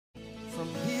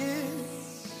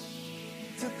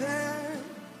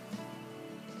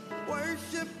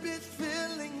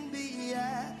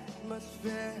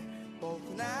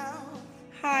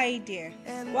Hi there.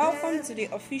 Welcome to the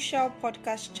official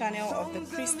podcast channel of the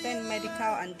Christian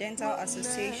Medical and Dental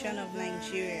Association of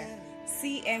Nigeria,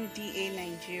 CMDA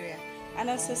Nigeria, an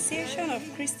association of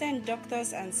Christian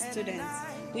doctors and students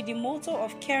with the motto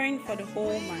of caring for the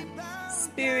whole man,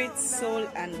 spirit, soul,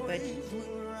 and body.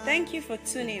 Thank you for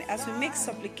tuning as we make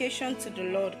supplication to the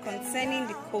Lord concerning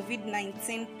the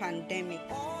COVID-19 pandemic.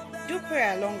 Do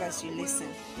pray along as you listen.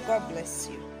 God bless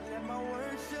you.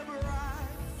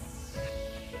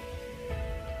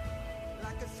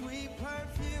 Sweet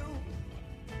perfume,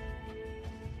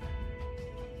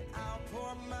 I'll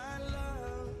pour my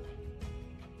love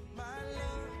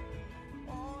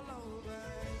all over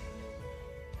you.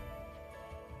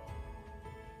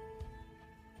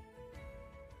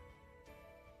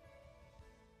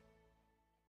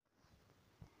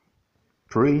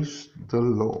 Praise the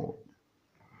Lord.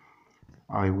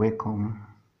 I welcome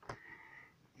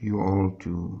you all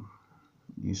to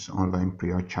this online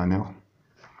prayer channel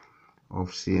of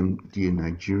CMDA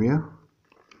Nigeria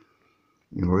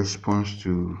in response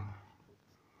to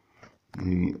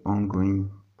the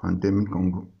ongoing pandemic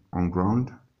on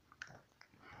ground.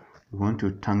 We want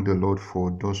to thank the Lord for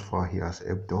thus far He has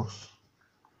helped us.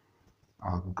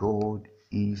 Our God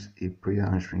is a prayer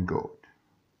answering God.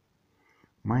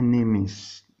 My name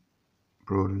is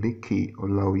Bro Leke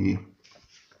Olawi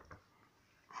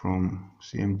from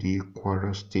CMDA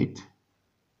Kwara State,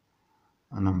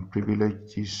 and I'm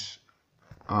privileged this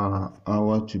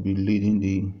hour to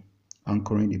be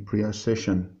anchoring the prayer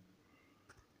session.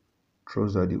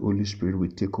 Trust that the Holy Spirit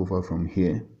will take over from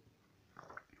here.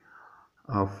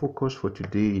 Our focus for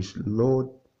today is, Lord,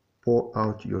 pour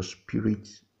out your Spirit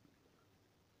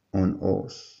on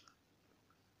us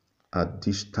at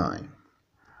this time.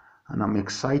 And I'm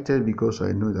excited because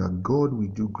I know that God will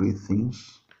do great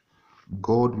things.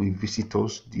 God will visit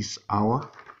us this hour.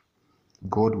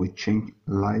 God will change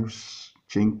lives,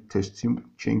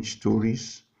 change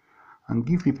stories, and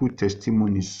give people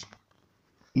testimonies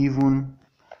even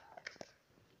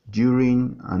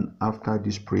during and after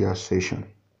this prayer session,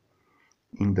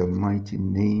 in the mighty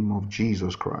name of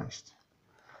Jesus Christ.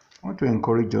 I want to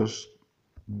encourage us.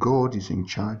 God is in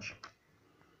charge.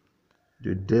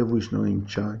 The devil is not in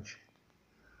charge.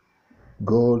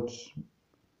 God's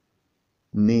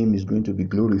name is going to be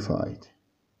glorified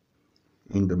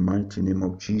in the mighty name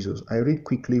of Jesus. I read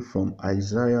quickly from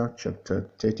Isaiah chapter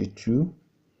 32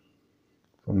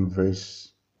 from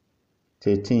verse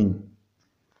 13.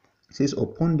 It says,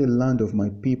 upon the land of my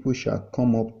people shall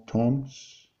come up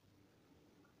thorns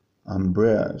and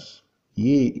briars,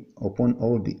 yea, upon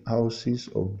all the houses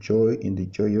of joy in the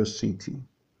joyous city.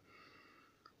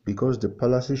 Because the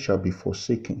palaces shall be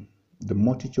forsaken, the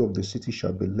multitude of the city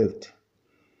shall be left.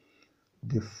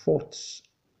 The forts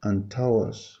and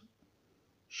towers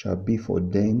shall be for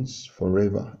dens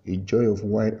forever, a joy of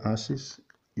wild asses,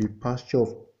 a pasture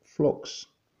of flocks.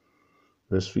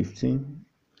 Verse 15,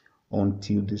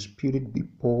 until the Spirit be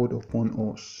poured upon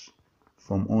us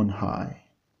from on high,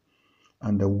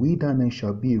 and the wilderness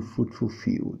shall be a fruitful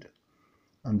field,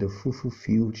 and the fruitful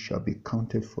field shall be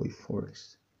counted for a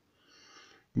forest.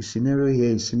 The scenario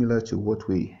here is similar to what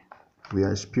we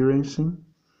are experiencing,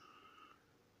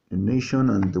 the nation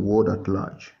and the world at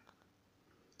large.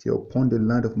 Till upon the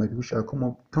land of my people shall come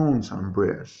up thorns and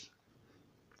briars.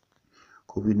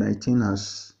 COVID-19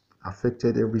 has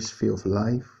affected every sphere of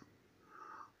life,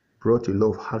 brought a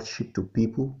lot of hardship to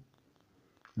people,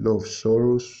 a lot of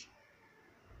sorrows.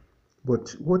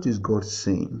 But what is God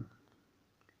saying?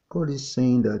 God is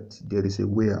saying that there is a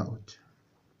way out.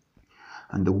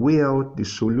 And the way out, the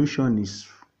solution is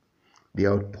the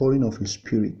outpouring of His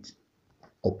Spirit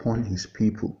upon His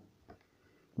people.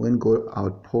 When God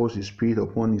outpours His Spirit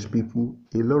upon His people,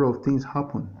 a lot of things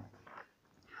happen.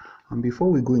 And before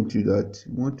we go into that, I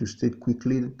want to state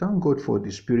quickly, thank God for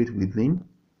the Spirit within,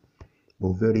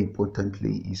 but very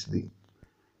importantly is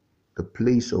the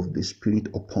place of the Spirit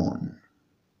upon.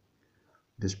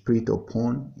 The Spirit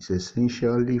upon is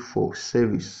essentially for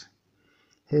service,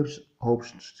 helps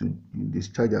us to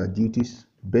discharge our duties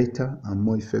better and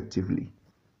more effectively.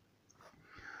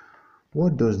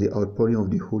 What does the outpouring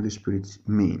of the Holy Spirit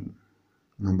mean?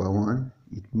 Number one,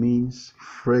 it means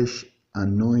fresh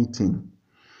anointing.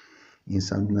 In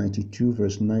Psalm 92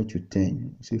 verse 9 to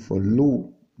 10, it says, for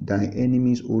lo, thy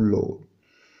enemies, O Lord,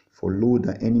 for lo,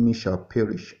 thy enemies shall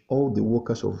perish, all the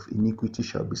workers of iniquity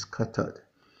shall be scattered.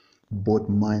 But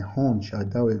my horn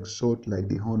shalt thou exalt like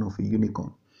the horn of a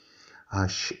unicorn. I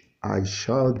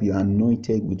shall be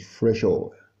anointed with fresh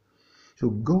oil. So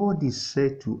God is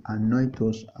said to anoint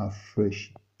us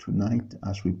afresh tonight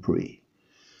as we pray.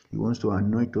 He wants to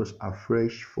anoint us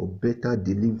afresh for better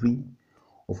delivery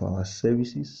of our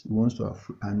services. He wants to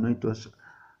anoint us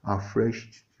afresh,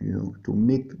 to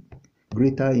make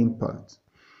greater impact,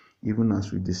 even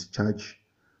as we discharge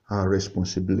our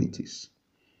responsibilities.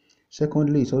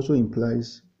 Secondly, it also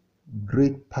implies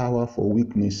great power for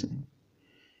witnessing.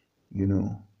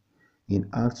 In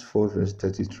Acts 4 verse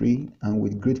 33, and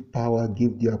with great power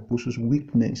give the apostles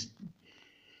witness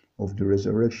of the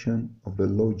resurrection of the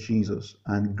Lord Jesus,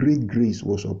 and great grace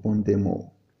was upon them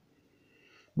all.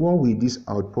 What will this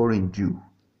outpouring do?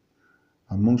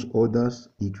 Amongst others,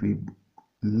 it will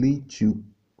lead to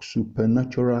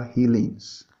supernatural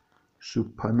healings.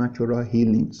 Supernatural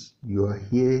healings. You are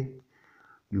here,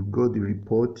 you got the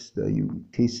report that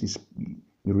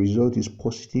the result is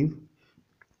positive.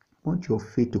 I want your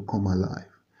faith to come alive.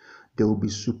 There will be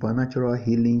supernatural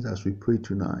healings as we pray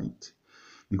tonight,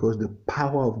 because the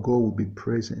power of God will be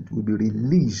present, will be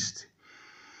released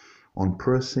on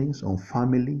persons, on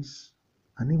families,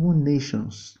 and even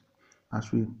nations.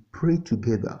 As we pray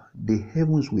together, the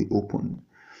heavens will open,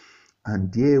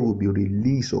 and there will be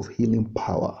release of healing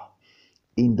power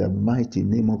in the mighty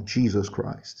name of Jesus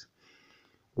Christ.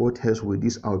 What else will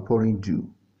this outpouring do?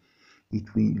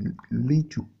 It will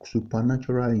lead to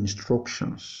supernatural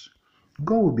instructions.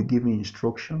 God will be giving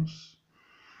instructions.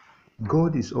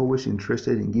 God is always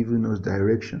interested in giving us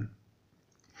direction.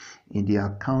 In the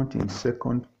account in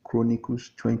 2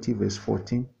 Chronicles 20 verse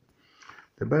 14,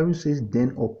 the Bible says,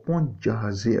 then upon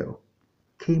Jahaziel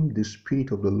came the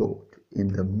Spirit of the Lord in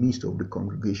the midst of the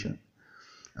congregation.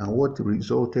 And what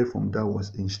resulted from that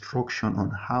was instruction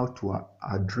on how to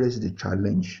address the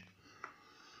challenge.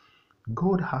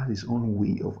 God has his own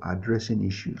way of addressing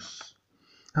issues.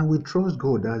 And we trust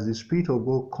God as the Spirit of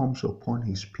God comes upon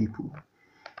his people.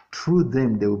 Through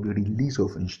them, there will be release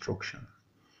of instruction.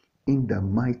 In the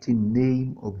mighty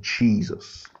name of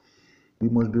Jesus. We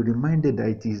must be reminded that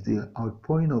it is the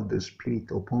outpouring of the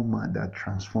Spirit upon man that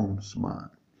transforms man.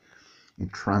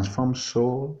 It transformed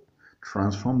Saul,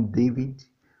 transformed David.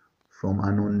 From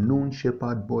an unknown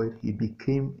shepherd boy, he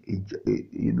became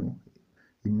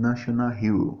a national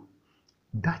hero.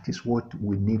 That is what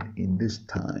we need in this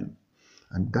time.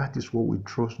 And that is what we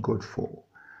trust God for.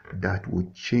 That will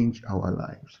change our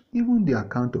lives. Even the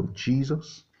account of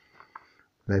Jesus,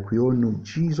 like we all know,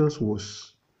 Jesus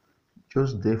was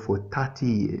just there for 30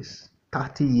 years.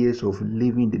 30 years of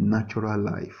living the natural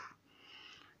life.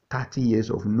 30 years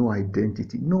of no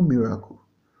identity, no miracle.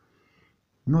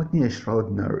 Nothing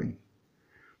extraordinary.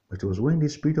 But it was when the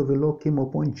Spirit of the Lord came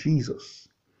upon Jesus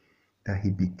that he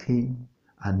became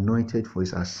anointed for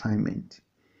his assignment.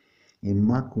 In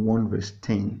Mark 1 verse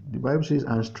 10, the Bible says,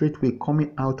 and straightway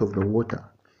coming out of the water,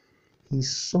 he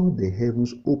saw the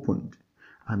heavens opened,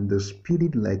 and the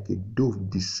Spirit like a dove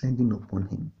descending upon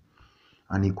him.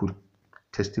 And he could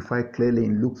testify clearly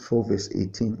in Luke 4 verse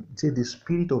 18. It said, the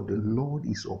Spirit of the Lord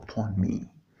is upon me,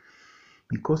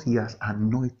 because he has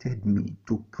anointed me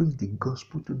to preach the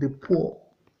gospel to the poor,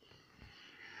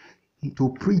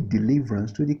 to preach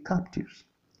deliverance to the captives,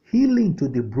 healing to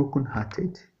the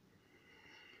brokenhearted,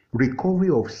 recovery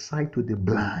of sight to the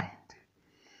blind,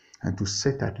 and to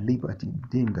set at liberty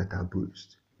them that are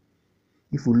bruised.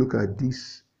 If we look at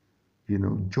this,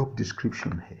 job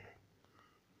description here,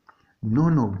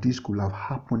 none of this could have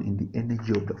happened in the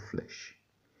energy of the flesh.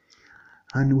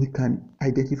 And we can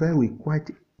identify with quite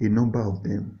a number of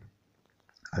them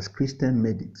as Christian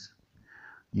medics,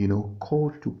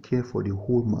 called to care for the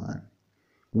whole man.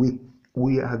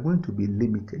 We are going to be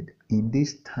limited in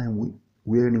this time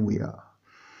wherein we are.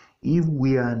 If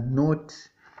we are not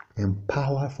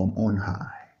empowered from on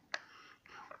high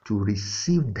to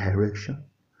receive direction,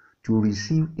 to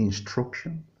receive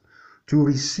instruction, to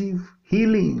receive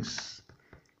healings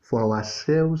for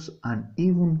ourselves and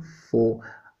even for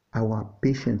our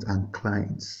patients and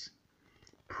clients.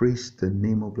 Praise the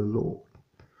name of the Lord.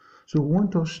 So we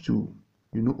want us to,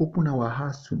 open our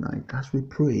hearts tonight as we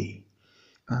pray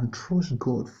and trust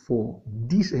God for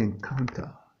this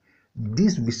encounter,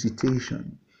 this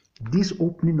visitation, this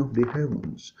opening of the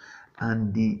heavens,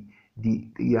 and the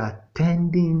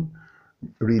attending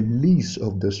release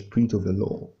of the Spirit of the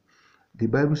Lord. The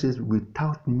Bible says,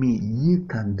 without me, ye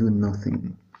can do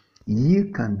nothing. Ye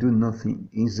can do nothing.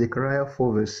 In Zechariah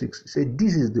 4 verse 6, it said,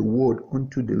 this is the word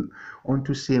unto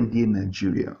CMDA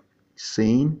Nigeria,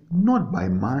 saying, not by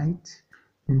might,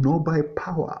 nor by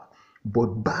power, but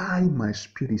by my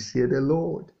Spirit, said the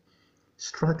Lord.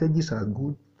 Strategies are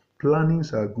good,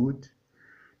 plannings are good,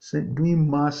 doing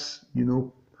mass,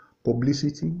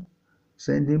 publicity,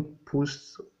 sending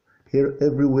posts here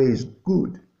everywhere is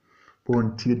good. But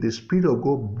until the Spirit of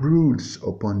God broods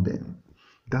upon them,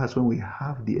 that's when we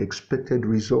have the expected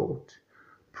result.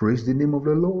 Praise the name of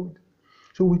the Lord.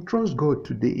 So we trust God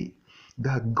today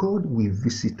that God will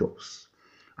visit us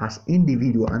as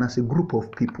individual and as a group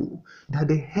of people, that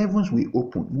the heavens will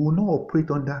open. We will not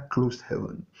operate under closed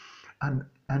heaven, and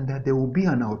that there will be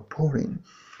an outpouring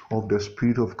of the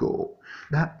Spirit of God.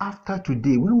 That after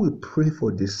today, when we pray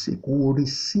for the sick, we will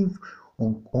receive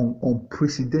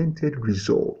unprecedented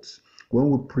results. When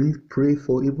we pray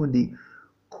for even the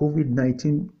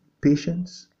COVID-19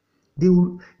 patients, there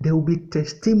will be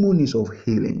testimonies of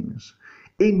healings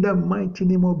in the mighty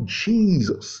name of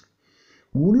Jesus.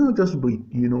 We will not just be,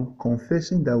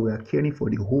 confessing that we are caring for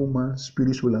the whole man,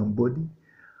 spirit, soul, and body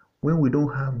when we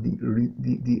don't have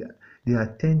the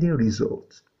attending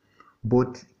results.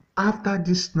 But after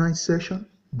this night session,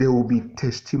 there will be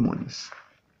testimonies.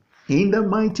 In the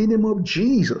mighty name of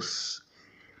Jesus.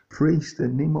 Praise the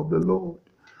name of the Lord.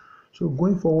 So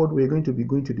going forward, we're going to be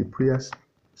going to the prayer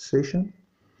session.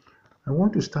 I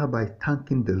want to start by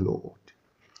thanking the Lord.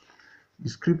 The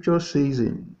scripture says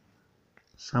in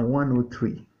Psalm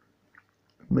 103,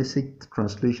 Message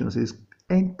translation says,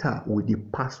 enter with the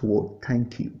password,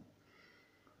 thank you.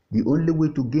 The only way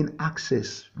to gain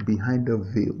access behind the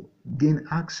veil, gain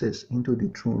access into the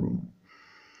throne room,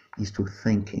 is to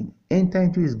thank Him. Enter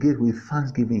into His gate with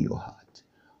thanksgiving in your heart.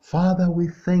 Father, we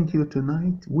thank you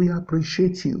tonight. We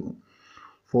appreciate you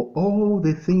for all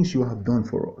the things you have done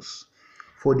for us.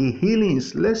 For the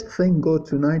healings, let's thank God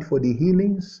tonight for the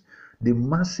healings, the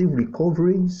massive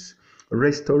recoveries,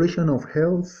 restoration of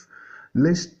health.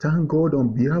 Let's thank God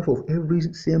on behalf of every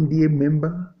CMDA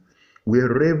member,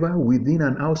 wherever, within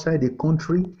and outside the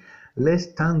country. Let's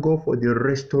thank God for the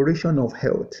restoration of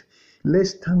health.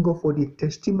 Let's thank God for the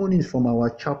testimonies from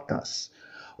our chapters.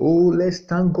 Oh, let's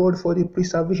thank God for the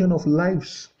preservation of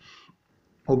lives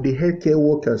of the healthcare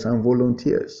workers and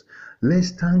volunteers.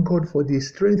 Let's thank God for the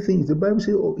strange things. The Bible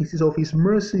says, oh, it is of His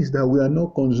mercies that we are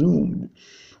not consumed.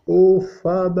 Oh,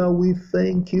 Father, we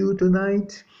thank you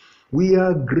tonight. We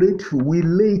are grateful. We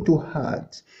lay to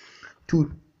heart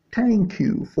to thank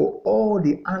you for all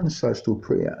the answers to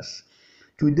prayers.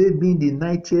 Today being the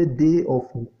 90th day of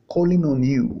calling on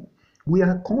you, we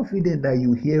are confident that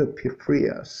you hear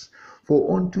prayers.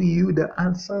 For unto you the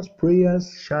answers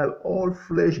prayers shall all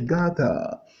flesh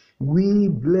gather. We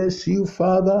bless you,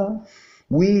 Father.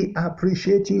 We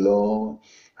appreciate you, Lord.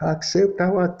 Accept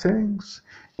our thanks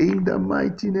in the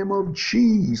mighty name of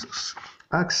Jesus.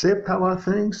 Accept our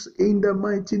thanks in the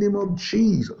mighty name of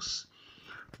Jesus.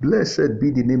 Blessed be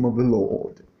the name of the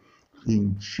Lord.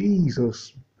 In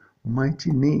Jesus'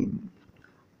 mighty name,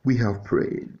 we have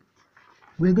prayed.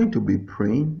 We're going to be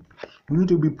praying. We're going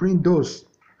to be praying thus.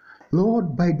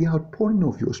 Lord, by the outpouring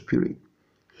of your Spirit,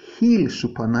 heal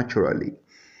supernaturally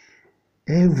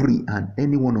every and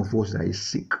any one of us that is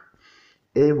sick.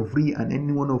 Every and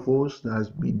any one of us that has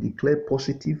been declared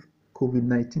positive,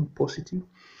 COVID-19 positive.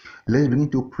 Let's begin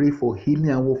to pray for healing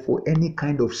and for any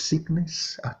kind of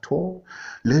sickness at all.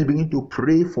 Let's begin to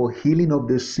pray for healing of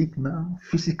the sick now.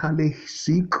 Physically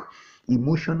sick,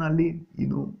 emotionally,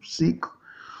 sick,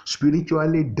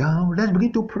 spiritually down. Let's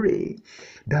begin to pray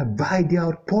that by the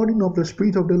outpouring of the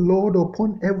Spirit of the Lord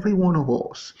upon every one of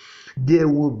us, there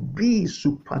will be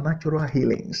supernatural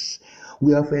healings.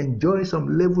 We have enjoyed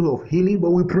some level of healing, but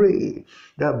we pray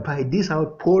that by this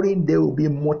outpouring, there will be a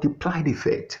multiplied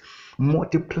effect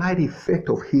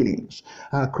of healings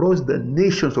across the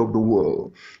nations of the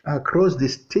world, across the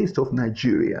states of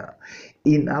Nigeria,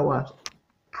 in our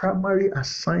primary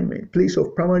assignment, place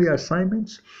of primary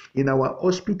assignments, in our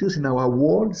hospitals, in our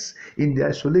wards, in the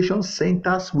isolation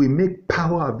centers. We make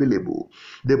power available.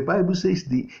 The Bible says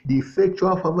the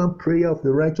effectual fervent prayer of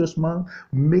the righteous man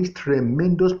makes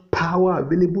tremendous power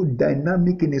available,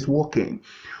 dynamic in its working.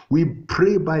 We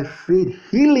pray by faith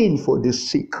healing for the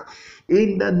sick.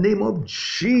 In the name of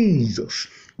Jesus,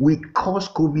 we curse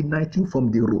COVID-19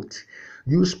 from the root.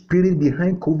 You spirit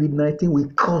behind COVID-19, we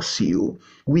curse you.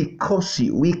 We curse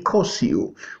you. We curse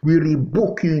you. We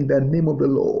rebuke you in the name of the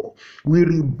Lord. We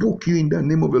rebuke you in the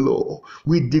name of the Lord.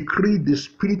 We decree the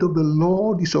Spirit of the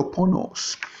Lord is upon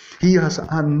us. He has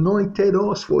anointed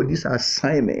us for this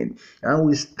assignment, and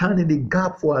we stand in the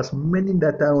gap for as many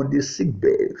that are on the sick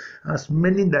bed, as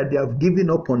many that they have given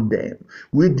up on them.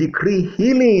 We decree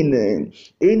healing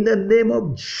in the name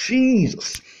of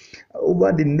Jesus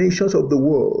over the nations of the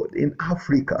world, in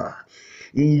Africa,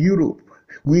 in Europe.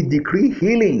 We decree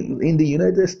healing in the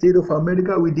United States of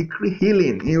America. We decree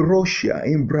healing in Russia,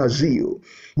 in Brazil.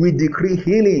 We decree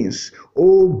healings,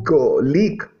 oh God,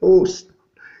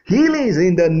 healings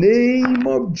in the name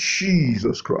of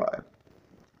Jesus Christ.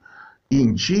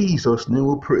 In Jesus' name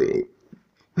we pray.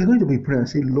 We're going to be praying and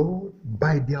say, Lord,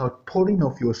 by the outpouring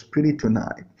of your Spirit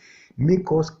tonight,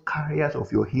 Make us carriers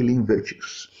of your healing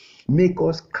virtues. Make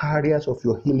us carriers of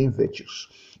your healing virtues.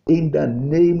 In the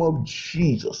name of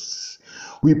Jesus,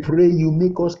 we pray you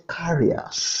make us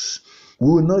carriers. We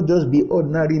will not just be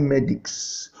ordinary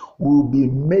medics. We will be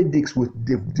medics with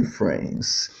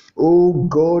difference. Oh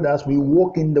God, as we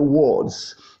walk in the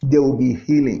wards, there will be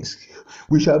healings.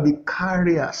 We shall be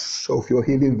carriers of your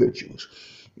healing virtues.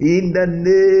 In the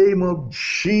name of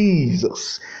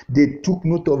Jesus, they took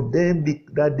note of them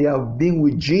that they have been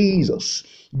with Jesus.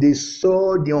 They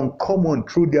saw the uncommon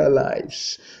through their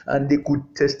lives, and they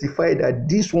could testify that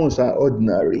these ones are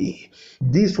ordinary.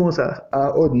 These ones are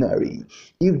ordinary.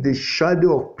 If the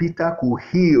shadow of Peter could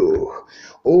heal,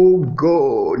 oh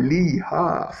God,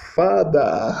 Liha,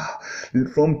 Father,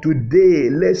 from today,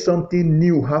 let something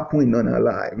new happen in our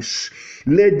lives.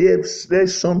 Let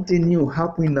something new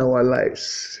happen in our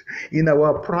lives, in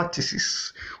our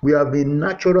practices. We have been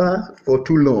natural for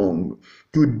too long.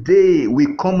 Today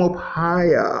we come up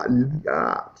higher.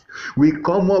 We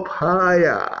come up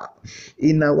higher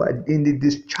in the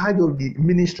discharge of the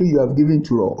ministry you have given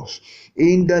to us.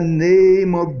 In the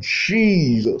name of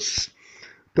Jesus.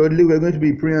 Thirdly, we're going to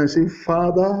be praying and say,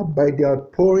 Father, by the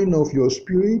outpouring of your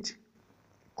Spirit,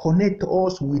 connect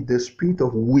us with the spirit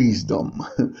of wisdom.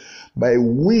 By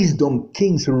wisdom,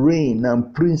 kings reign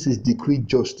and princes decree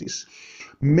justice.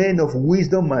 Men of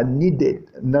wisdom are needed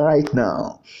right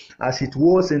now, as it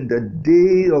was in the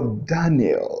day of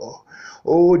Daniel.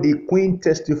 Oh, the queen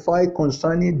testified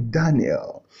concerning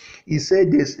Daniel. He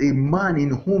said there's a man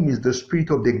in whom is the spirit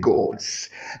of the gods.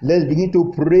 Let's begin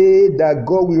to pray that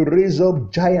God will raise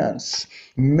up giants,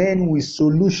 men with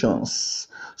solutions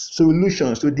to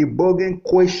the bugging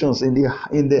questions in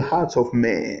the hearts of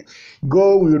men.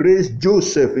 God will raise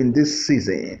Joseph in this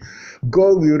season.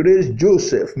 God will raise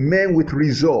Joseph, men with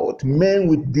result, men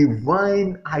with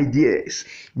divine ideas,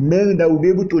 men that will be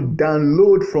able to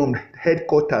download from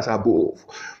headquarters above,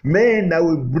 men that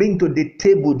will bring to the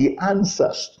table the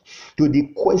answers to the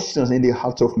questions in the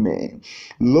hearts of men.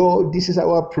 Lord, this is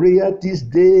our prayer this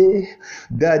day,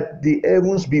 that the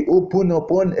heavens be open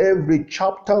upon every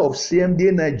chapter of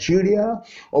CMDA Nigeria,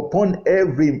 upon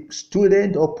every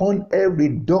student, upon every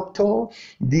doctor.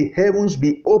 The heavens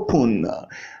be open.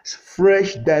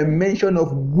 Fresh dimension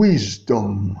of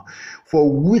wisdom for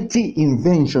witty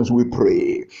inventions, we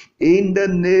pray. In the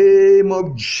name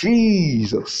of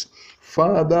Jesus.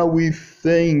 Father, we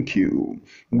thank you.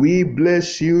 We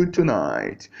bless you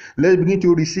tonight. Let's begin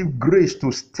to receive grace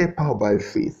to step out by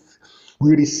faith.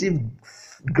 We receive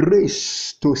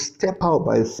grace to step out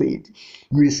by faith.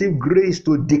 We receive grace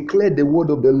to declare the word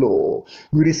of the Lord.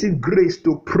 We receive grace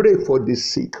to pray for the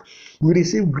sick. We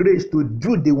receive grace to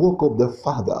do the work of the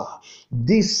Father.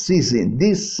 This season.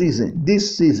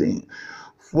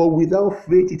 For without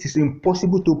faith, it is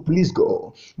impossible to please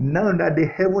God. Now that the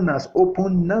heaven has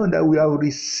opened, now that we have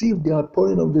received the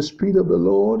outpouring of the Spirit of the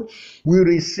Lord, we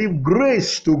receive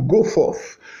grace to go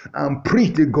forth and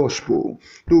preach the gospel,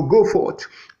 to go forth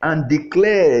and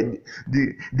declare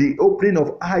the opening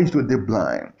of eyes to the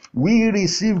blind. We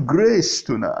receive grace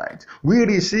tonight. We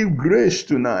receive grace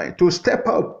tonight to step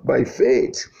out by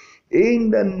faith in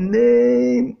the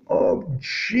name of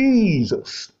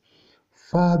Jesus.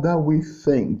 Father, we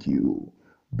thank you.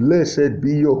 Blessed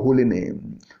be your holy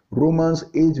name. Romans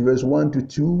 8 verse 1 to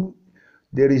 2.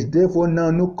 There is therefore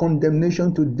now no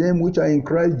condemnation to them which are in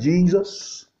Christ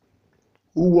Jesus,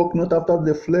 who walk not after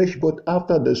the flesh, but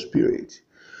after the Spirit.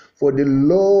 For the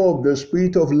law of the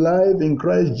Spirit of life in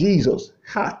Christ Jesus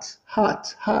hath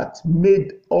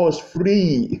made us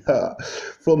free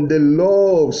from the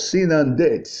law of sin and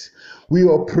death. We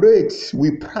operate,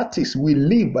 we practice, we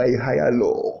live by a higher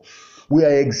law. We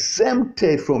are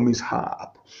exempted from his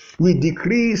harp. We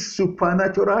decree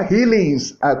supernatural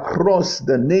healings across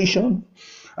the nation,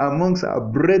 amongst our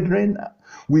brethren.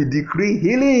 We decree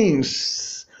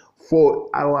healings for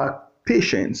our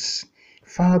patients.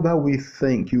 Father, we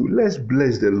thank you. Let's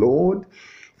bless the Lord,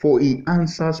 for he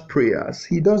answers prayers.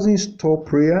 He doesn't stop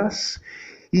prayers.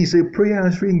 He's a prayer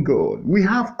answering God. We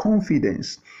have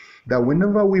confidence that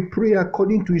whenever we pray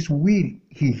according to his will,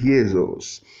 he hears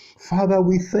us. Father,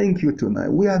 we thank you tonight.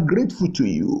 We are grateful to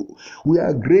you. We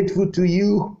are grateful to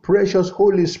you, precious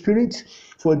Holy Spirit,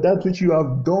 for that which you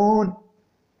have done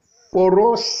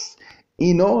for us,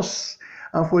 in us,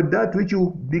 and for that which you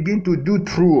begin to do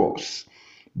through us.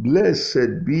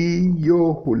 Blessed be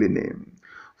your holy name.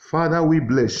 Father, we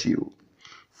bless you,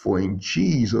 for in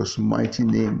Jesus' mighty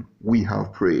name we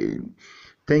have prayed.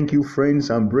 Thank you, friends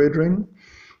and brethren,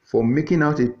 for making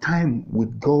out a time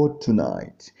with God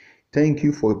tonight. Thank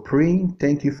you for praying.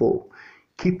 Thank you for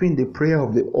keeping the prayer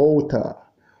of the altar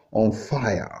on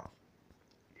fire.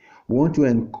 We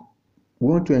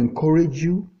want to encourage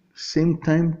you. Same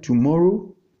time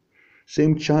tomorrow,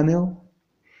 same channel.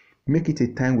 Make it a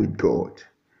time with God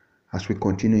as we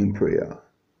continue in prayer.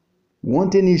 One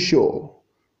thing is sure,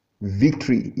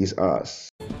 victory is ours.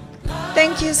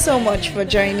 Thank you so much for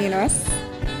joining us.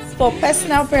 For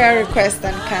personal prayer requests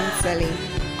and counseling,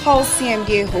 call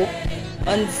CMDA Hope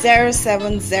on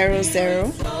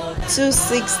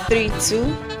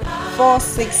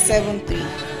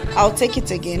 0700-2632-4673. I'll take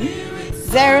it again.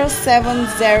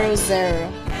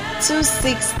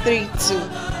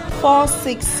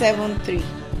 0700-2632-4673.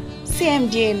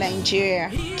 CMDA Nigeria,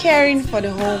 caring for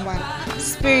the whole man,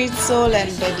 spirit, soul,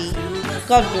 and body.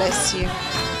 God bless you.